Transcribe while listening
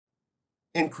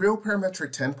In Creo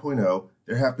Parametric 10.0,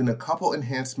 there have been a couple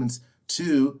enhancements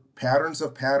to patterns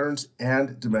of patterns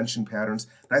and dimension patterns,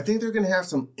 and I think they're going to have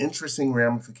some interesting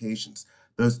ramifications.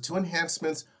 Those two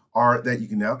enhancements are that you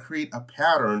can now create a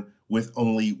pattern with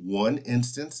only one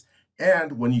instance,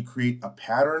 and when you create a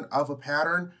pattern of a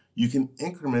pattern, you can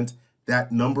increment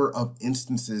that number of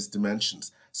instances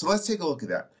dimensions. So let's take a look at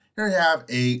that. Here I have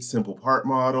a simple part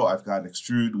model. I've got an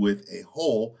extrude with a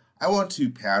hole. I want to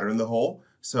pattern the hole.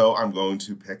 So I'm going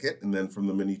to pick it, and then from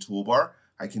the mini toolbar,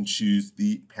 I can choose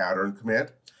the pattern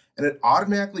command, and it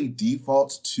automatically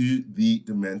defaults to the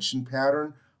dimension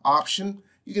pattern option.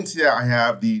 You can see that I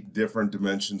have the different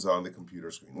dimensions on the computer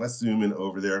screen. Let's zoom in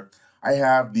over there. I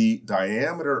have the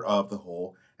diameter of the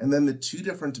hole, and then the two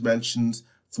different dimensions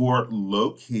for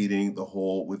locating the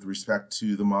hole with respect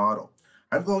to the model.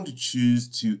 I'm going to choose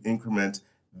to increment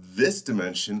this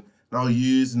dimension, and I'll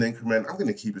use an increment. I'm going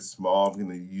to keep it small. I'm going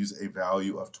to use a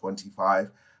value of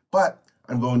 25, but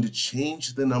I'm going to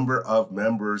change the number of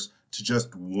members to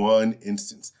just one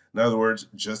instance. In other words,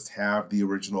 just have the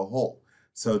original hole.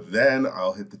 So then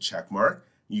I'll hit the check mark.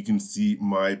 You can see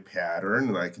my pattern,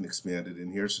 and I can expand it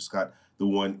in here. It's just got the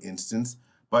one instance.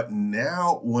 But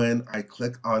now when I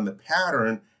click on the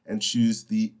pattern and choose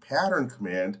the pattern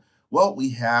command, well,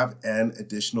 we have an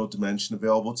additional dimension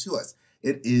available to us.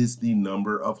 It is the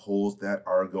number of holes that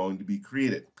are going to be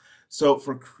created. So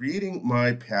for creating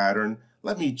my pattern,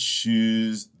 let me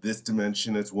choose this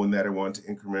dimension as one that I want to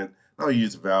increment. I'll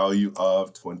use a value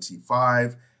of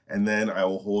 25, and then I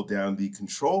will hold down the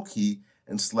control key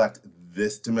and select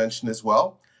this dimension as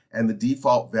well. And the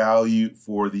default value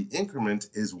for the increment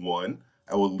is 1.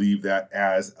 I will leave that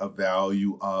as a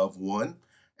value of 1.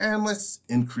 And let's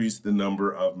increase the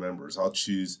number of members. I'll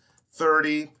choose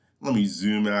 30. Let me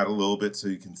zoom out a little bit so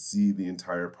you can see the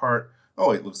entire part.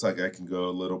 Oh, it looks like I can go a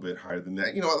little bit higher than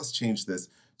that. You know what, let's change this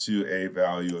to a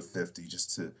value of 50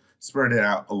 just to spread it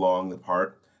out along the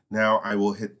part. Now I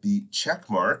will hit the check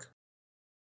mark,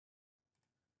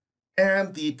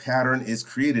 and the pattern is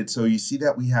created. So you see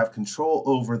that we have control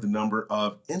over the number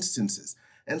of instances.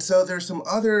 And so there's some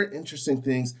other interesting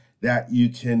things that you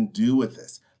can do with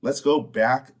this. Let's go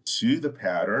back to the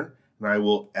pattern, and I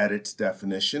will edit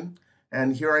definition.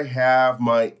 And here I have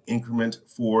my increment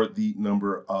for the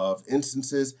number of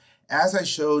instances. As I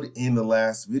showed in the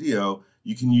last video,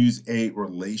 you can use a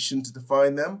relation to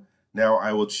define them. Now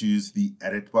I will choose the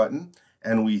edit button,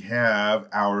 and we have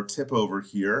our tip over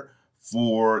here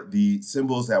for the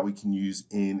symbols that we can use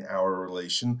in our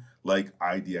relation, like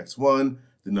IDX1,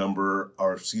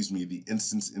 the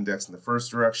instance index in the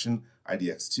first direction,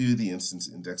 IDX2, the instance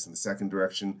index in the second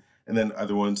direction, and then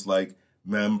other ones like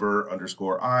member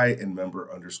underscore I and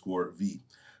member underscore V.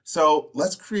 So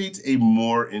let's create a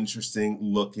more interesting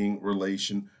looking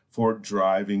relation for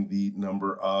driving the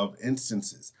number of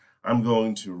instances. I'm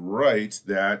going to write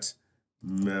that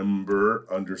member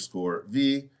underscore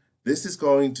V. This is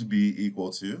going to be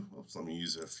equal to, oops, let me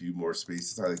use a few more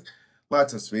spaces. I like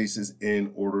lots of spaces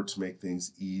in order to make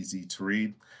things easy to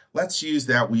read. Let's use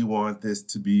that we want this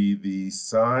to be the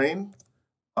sine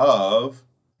of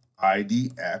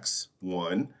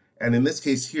IDX1. And in this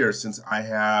case here, since I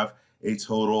have a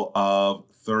total of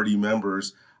 30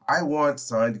 members, I want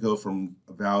sine to go from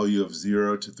a value of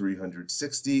 0 to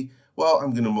 360. Well,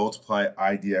 I'm going to multiply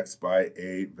IDX by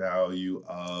a value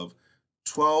of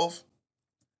 12.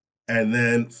 And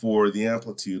then for the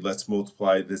amplitude, let's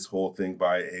multiply this whole thing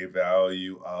by a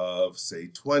value of, say,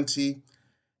 20.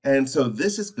 And so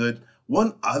this is good.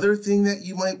 One other thing that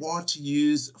you might want to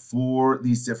use for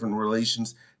these different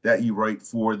relations that you write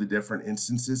for the different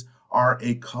instances are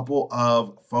a couple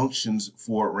of functions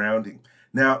for rounding.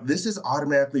 Now, this is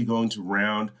automatically going to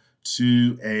round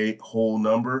to a whole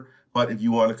number, but if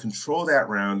you want to control that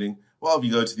rounding, well, if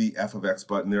you go to the f of x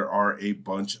button, there are a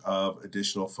bunch of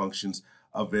additional functions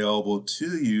available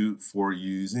to you for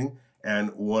using,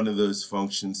 and one of those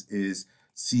functions is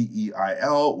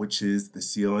CEIL, which is the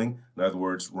ceiling, in other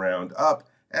words, round up,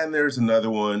 and there's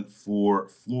another one for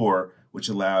floor, which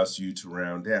allows you to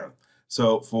round down.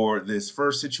 So for this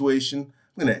first situation,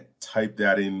 I'm going to type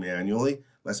that in manually.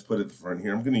 Let's put it at the front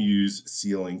here. I'm going to use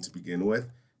ceiling to begin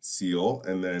with, ceil,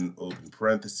 and then open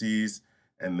parentheses,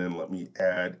 and then let me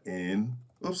add in,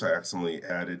 oops, I accidentally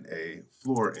added a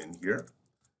floor in here.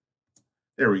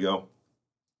 There we go.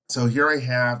 So here I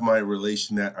have my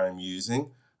relation that I'm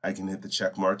using. I can hit the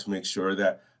check mark to make sure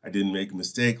that I didn't make a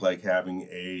mistake, like having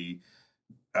a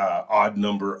odd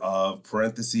number of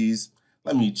parentheses.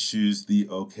 Let me choose the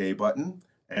OK button,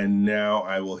 and now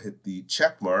I will hit the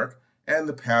check mark, and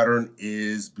the pattern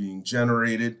is being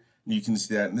generated. And you can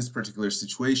see that in this particular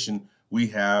situation, we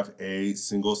have a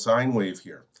single sine wave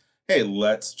here. hey,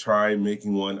 let's try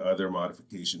making one other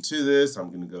modification to this. I'm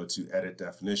going to go to edit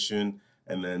definition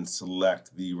and then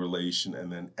select the relation and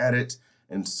then edit.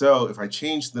 And so if I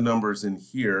change the numbers in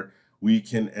here, we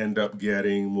can end up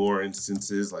getting more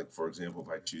instances. Like, for example,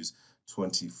 if I choose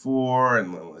 24,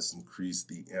 and then let's increase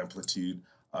the amplitude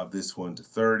of this one to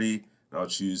 30, and I'll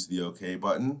choose the OK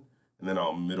button, and then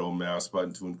I'll middle mouse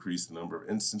button to increase the number of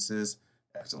instances.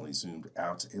 Accidentally zoomed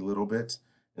out a little bit.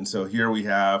 And so here we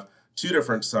have two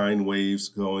different sine waves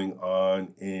going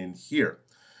on in here.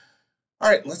 All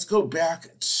right, let's go back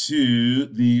to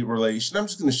the relation. I'm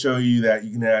just going to show you that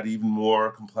you can add even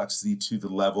more complexity to the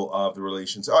level of the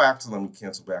relations. Oh, actually, let me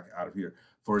cancel back out of here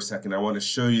for a second. I want to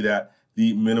show you that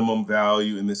the minimum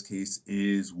value in this case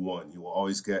is 1. You will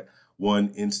always get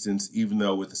one instance, even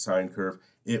though with the sine curve,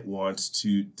 it wants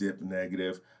to dip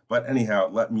negative. But anyhow,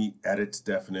 let me edit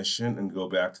definition and go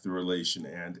back to the relation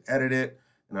and edit it.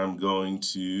 And I'm going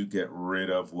to get rid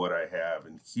of what I have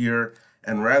in here.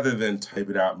 And rather than type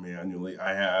it out manually,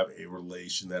 I have a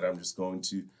relation that I'm just going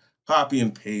to copy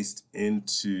and paste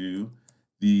into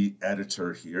the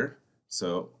editor here.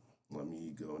 So let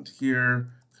me go into here,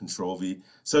 Control V.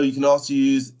 So you can also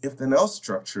use if then else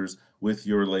structures with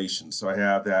your relation. So I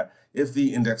have that if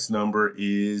the index number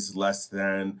is less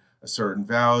than a certain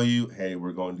value, hey,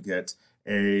 we're going to get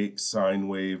a sine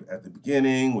wave at the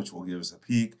beginning, which will give us a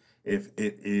peak. If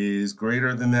it is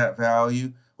greater than that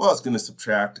value, well, it's going to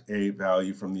subtract a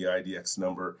value from the IDX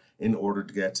number in order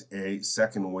to get a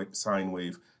second sine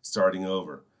wave starting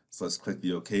over. So let's click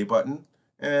the OK button.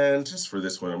 And just for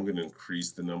this one, I'm going to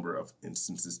increase the number of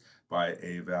instances by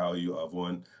a value of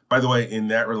 1. By the way, in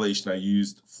that relation, I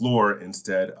used floor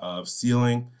instead of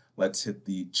ceiling. Let's hit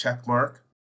the check mark.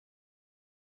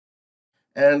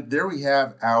 And there we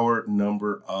have our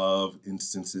number of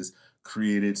instances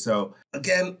created. So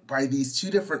again, by these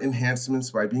two different enhancements,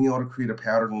 by being able to create a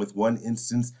pattern with one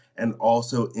instance and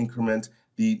also increment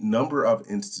the number of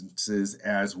instances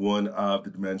as one of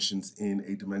the dimensions in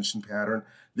a dimension pattern,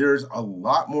 there's a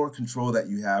lot more control that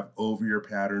you have over your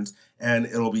patterns, and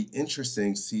it'll be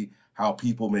interesting to see how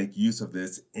people make use of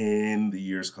this in the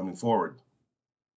years coming forward.